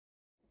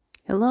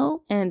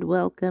Hello and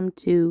welcome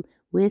to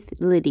With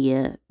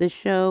Lydia, the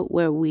show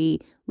where we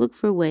look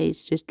for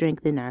ways to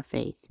strengthen our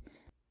faith.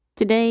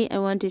 Today I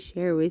want to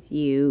share with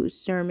you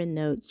sermon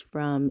notes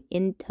from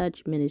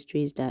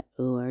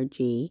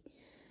InTouchMinistries.org,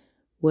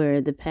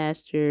 where the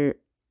pastor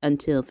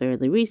until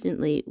fairly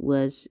recently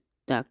was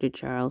Dr.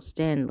 Charles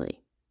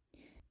Stanley.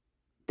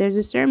 There's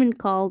a sermon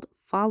called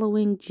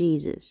Following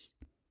Jesus,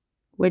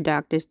 where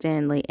Dr.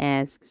 Stanley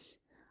asks,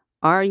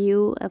 "Are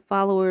you a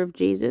follower of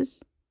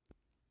Jesus?"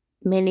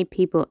 Many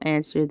people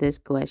answer this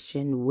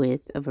question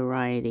with a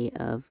variety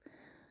of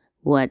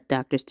what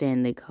Dr.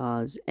 Stanley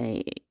calls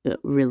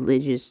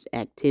religious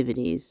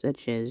activities,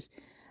 such as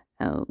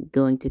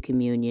going to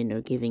communion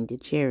or giving to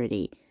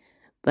charity.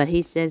 But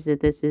he says that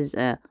this is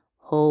a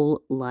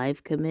whole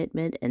life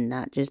commitment and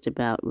not just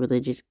about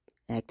religious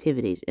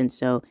activities. And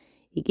so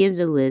he gives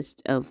a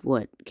list of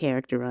what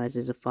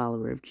characterizes a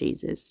follower of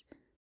Jesus.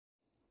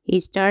 He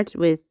starts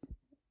with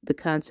the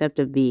concept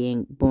of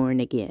being born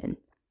again.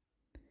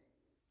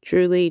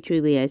 Truly,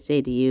 truly, I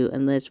say to you,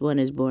 unless one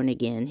is born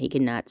again, he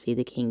cannot see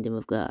the kingdom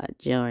of God.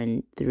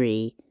 John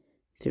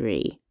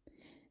 3:3.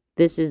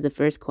 This is the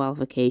first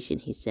qualification,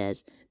 he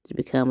says, to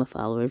become a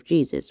follower of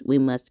Jesus. We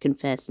must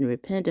confess and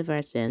repent of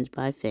our sins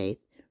by faith,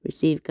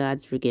 receive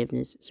God's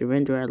forgiveness,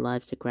 surrender our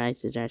lives to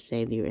Christ as our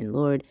Savior and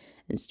Lord,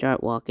 and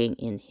start walking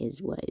in his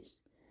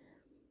ways.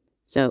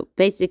 So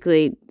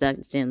basically,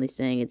 Dr. Stanley's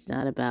saying it's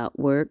not about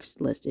works,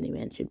 lest any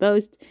man should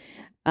boast,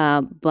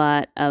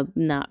 but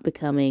not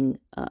becoming,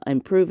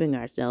 improving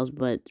ourselves,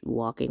 but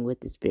walking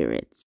with the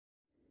Spirit.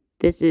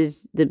 This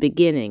is the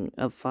beginning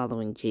of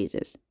following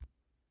Jesus.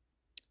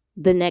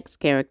 The next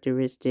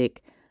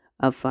characteristic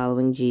of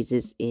following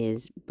Jesus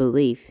is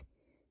belief.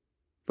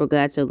 For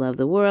God so loved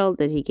the world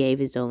that he gave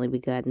his only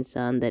begotten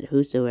Son, that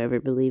whosoever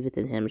believeth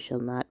in him shall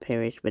not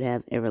perish but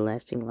have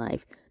everlasting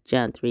life.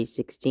 John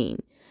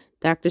 3:16.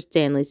 Dr.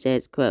 Stanley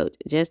says, quote,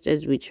 "Just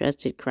as we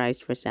trusted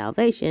Christ for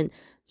salvation,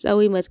 so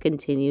we must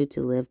continue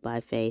to live by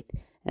faith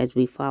as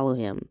we follow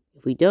him.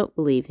 If we don't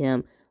believe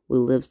him,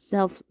 we'll live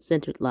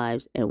self-centered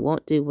lives and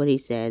won't do what he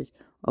says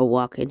or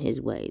walk in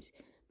his ways.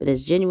 But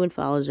as genuine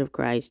followers of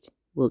Christ,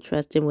 we'll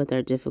trust him with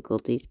our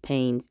difficulties,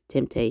 pains,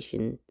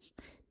 temptations,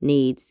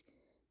 needs,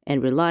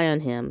 and rely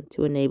on him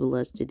to enable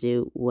us to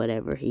do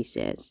whatever he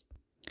says."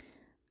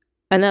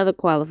 Another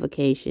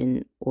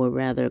qualification, or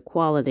rather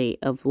quality,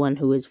 of one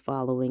who is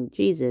following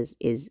Jesus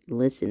is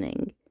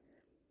listening.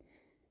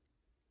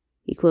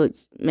 He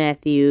quotes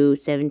Matthew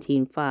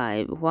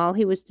 17:5. "While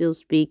he was still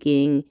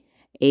speaking,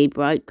 a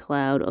bright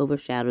cloud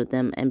overshadowed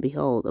them, and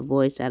behold, a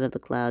voice out of the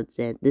cloud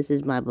said, 'This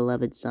is my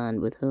beloved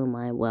Son, with whom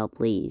I am well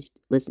pleased.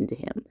 Listen to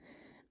him.'"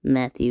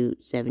 Matthew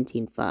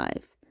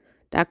 17:5.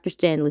 Dr.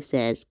 Stanley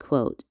says,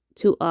 quote,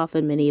 "Too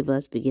often many of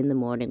us begin the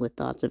morning with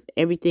thoughts of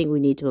everything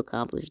we need to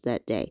accomplish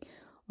that day.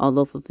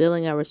 Although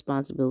fulfilling our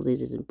responsibilities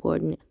is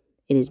important,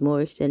 it is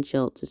more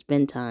essential to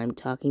spend time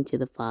talking to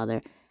the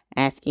Father,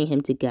 asking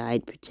him to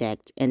guide,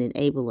 protect, and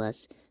enable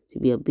us to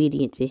be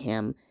obedient to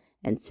him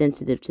and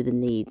sensitive to the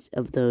needs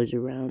of those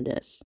around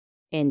us."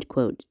 End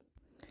quote.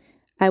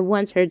 I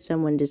once heard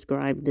someone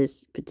describe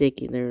this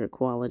particular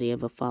quality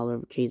of a follower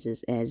of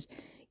Jesus as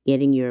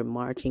getting your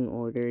marching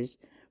orders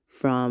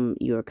from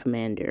your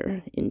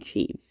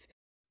commander-in-chief.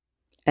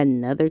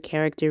 Another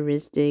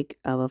characteristic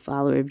of a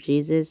follower of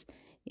Jesus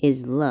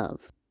is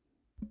love.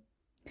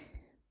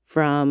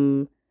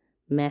 From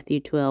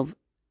Matthew 12,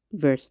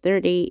 verse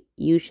 30,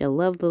 "You shall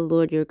love the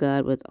Lord your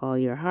God with all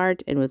your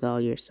heart and with all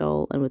your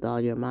soul and with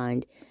all your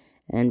mind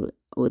and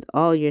with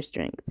all your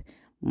strength."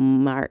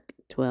 Mark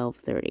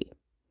 12:30.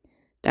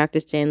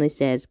 Dr. Stanley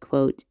says,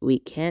 quote, "We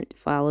can't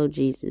follow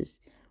Jesus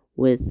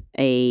with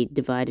a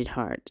divided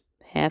heart,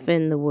 half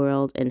in the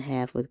world and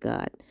half with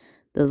God.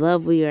 The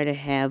love we are to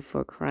have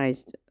for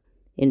Christ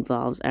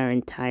involves our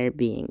entire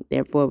being.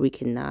 Therefore, we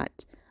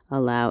cannot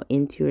allow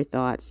impure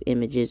thoughts,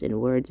 images, and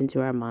words into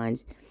our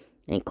minds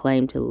and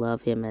claim to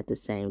love him at the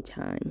same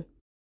time."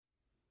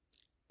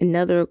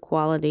 Another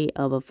quality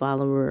of a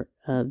follower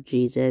of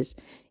Jesus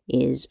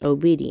is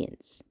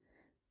obedience.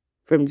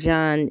 From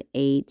John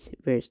 8,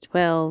 verse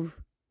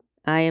 12,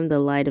 "I am the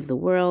light of the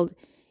world.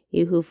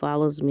 He who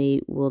follows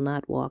me will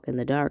not walk in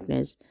the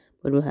darkness,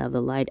 but will have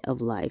the light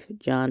of life."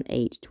 John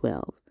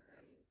 8:12.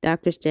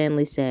 Dr.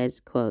 Stanley says,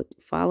 quote,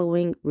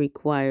 "Following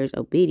requires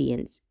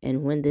obedience,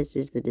 and when this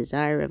is the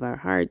desire of our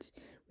hearts,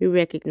 we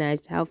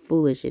recognize how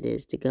foolish it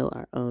is to go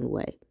our own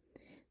way.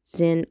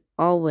 Sin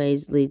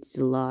always leads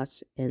to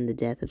loss and the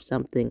death of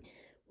something,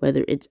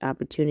 whether it's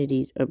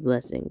opportunities or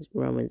blessings."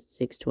 Romans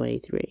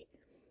 6:23.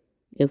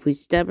 If we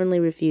stubbornly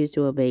refuse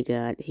to obey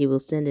God, he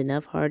will send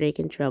enough heartache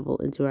and trouble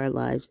into our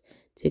lives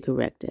to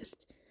correct us.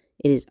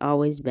 It is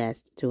always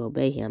best to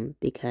obey him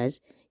because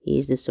he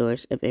is the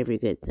source of every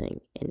good thing.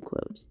 End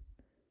quote.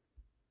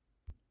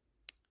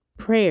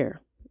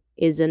 Prayer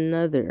is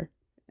another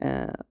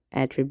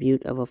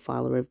attribute of a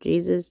follower of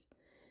Jesus.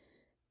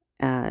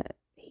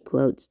 He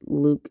quotes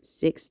Luke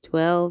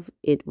 6:12.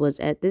 "It was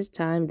at this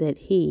time that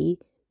he,"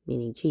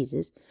 meaning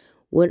Jesus,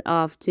 "went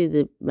off to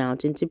the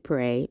mountain to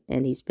pray,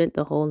 and he spent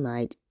the whole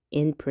night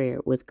in prayer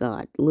with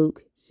God.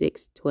 Luke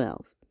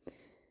 6:12.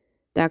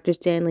 Dr.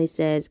 Stanley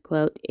says,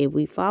 quote, if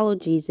we follow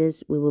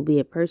Jesus, we will be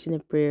a person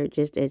of prayer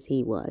just as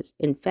he was.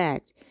 In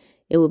fact,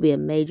 it will be a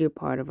major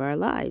part of our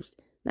lives,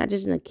 not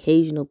just an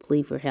occasional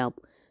plea for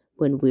help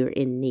when we're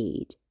in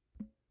need.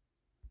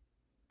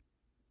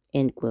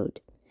 End quote.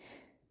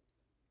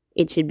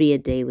 It should be a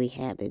daily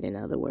habit, in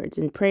other words,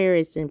 and prayer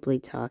is simply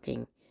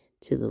talking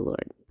to the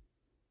Lord.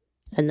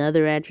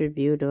 Another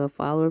attribute of a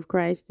follower of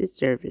Christ is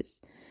service.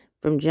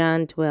 From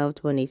John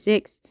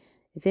 12:26,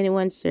 if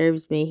anyone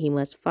serves me, he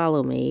must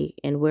follow me,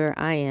 and where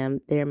I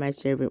am, there my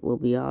servant will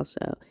be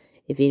also.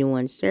 If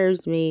anyone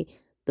serves me,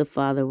 the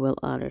Father will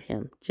honor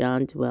him.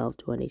 John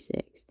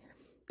 12:26.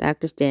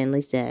 Dr.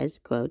 Stanley says,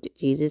 quote,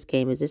 Jesus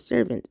came as a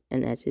servant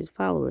and as his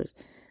followers.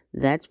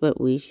 That's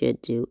what we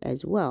should do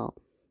as well.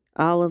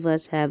 All of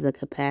us have the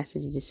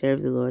capacity to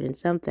serve the Lord in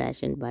some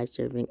fashion by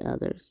serving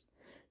others.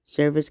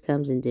 Service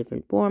comes in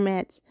different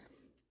formats: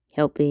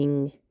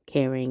 helping,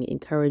 caring,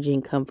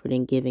 encouraging,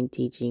 comforting, giving,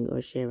 teaching,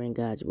 or sharing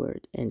God's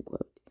word, end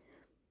quote.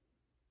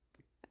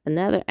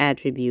 Another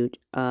attribute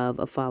of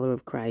a follower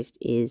of Christ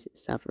is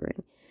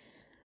suffering.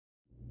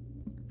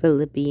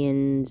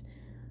 Philippians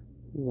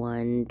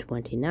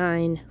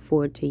 1:29,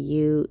 for to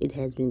you it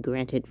has been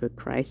granted for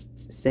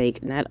Christ's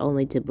sake not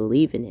only to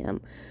believe in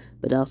him,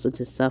 but also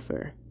to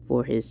suffer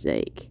for his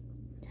sake.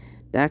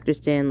 Dr.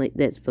 Stanley,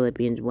 that's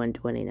Philippians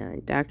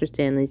 1:29. Dr.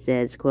 Stanley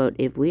says, quote,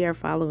 if we are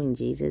following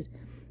Jesus,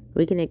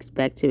 we can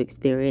expect to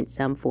experience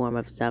some form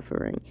of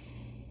suffering.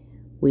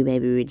 We may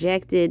be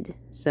rejected,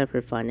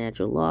 suffer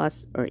financial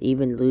loss, or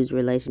even lose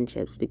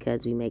relationships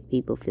because we make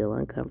people feel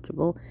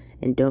uncomfortable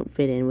and don't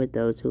fit in with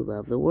those who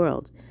love the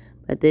world.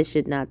 But this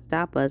should not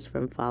stop us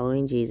from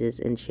following Jesus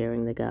and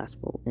sharing the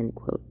gospel, end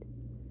quote.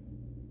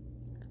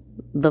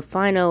 The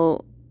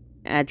final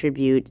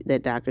attribute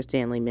that Dr.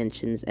 Stanley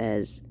mentions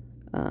as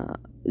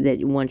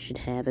that one should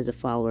have as a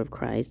follower of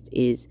Christ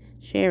is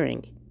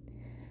sharing.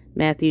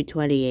 Matthew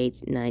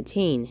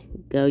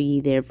 28:19, go ye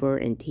therefore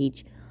and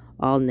teach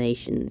all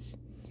nations.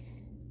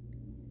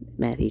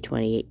 Matthew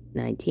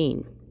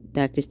 28:19.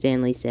 Dr.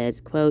 Stanley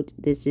says, quote,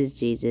 this is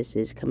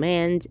Jesus'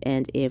 command,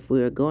 and if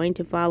we are going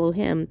to follow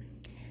him,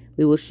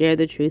 we will share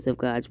the truth of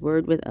God's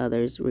word with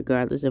others,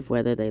 regardless of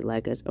whether they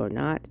like us or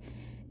not.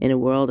 In a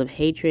world of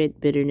hatred,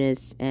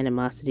 bitterness,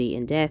 animosity,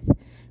 and death,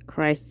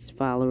 Christ's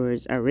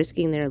followers are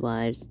risking their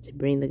lives to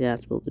bring the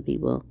gospel to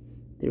people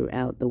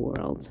throughout the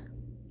world.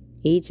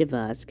 Each of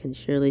us can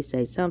surely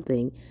say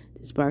something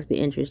to spark the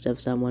interest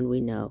of someone we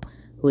know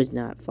who is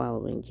not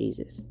following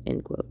Jesus,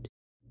 end quote.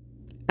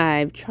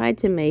 I've tried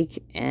to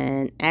make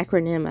an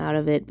acronym out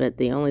of it, but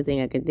the only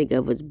thing I can think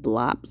of was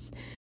BLOPS.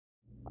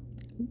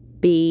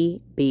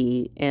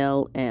 BBLLOPSSS.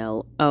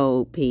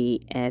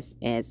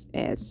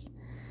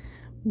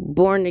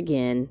 Born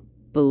again,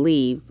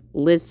 believe,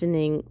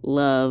 listening,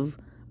 love,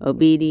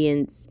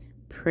 obedience,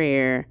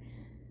 prayer,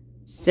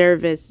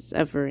 service,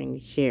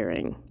 suffering,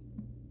 sharing.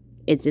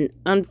 It's an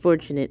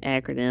unfortunate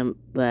acronym,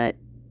 but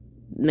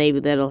maybe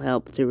that'll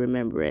help to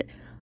remember it.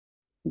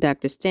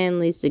 Dr.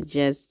 Stanley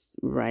suggests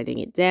writing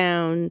it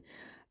down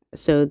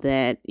so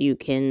that you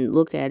can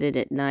look at it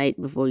at night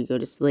before you go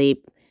to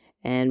sleep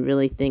and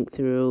really think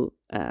through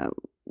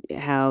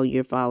how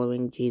you're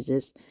following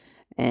Jesus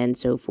and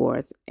so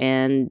forth.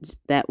 And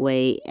that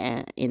way,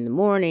 in the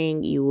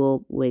morning, you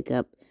will wake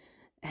up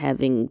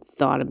having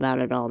thought about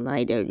it all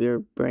night, or your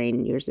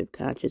brain, your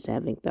subconscious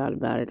having thought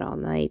about it all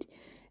night,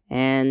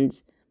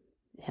 and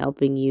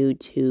helping you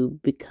to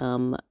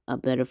become a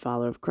better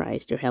follower of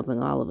Christ, or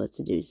helping all of us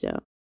to do so.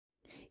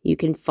 You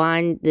can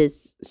find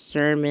this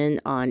sermon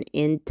on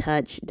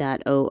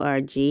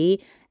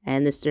InTouch.org,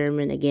 and the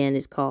sermon, again,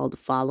 is called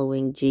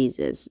Following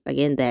Jesus.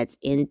 Again, that's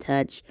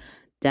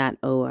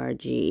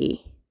InTouch.org.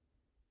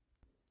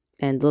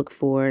 And look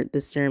for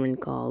the sermon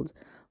called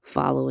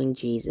Following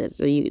Jesus.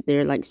 So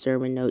they're like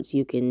sermon notes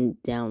you can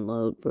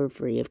download for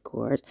free, of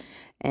course,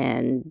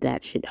 and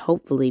that should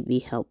hopefully be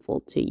helpful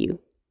to you.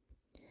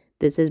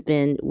 This has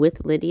been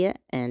With Lydia,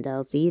 and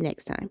I'll see you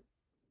next time.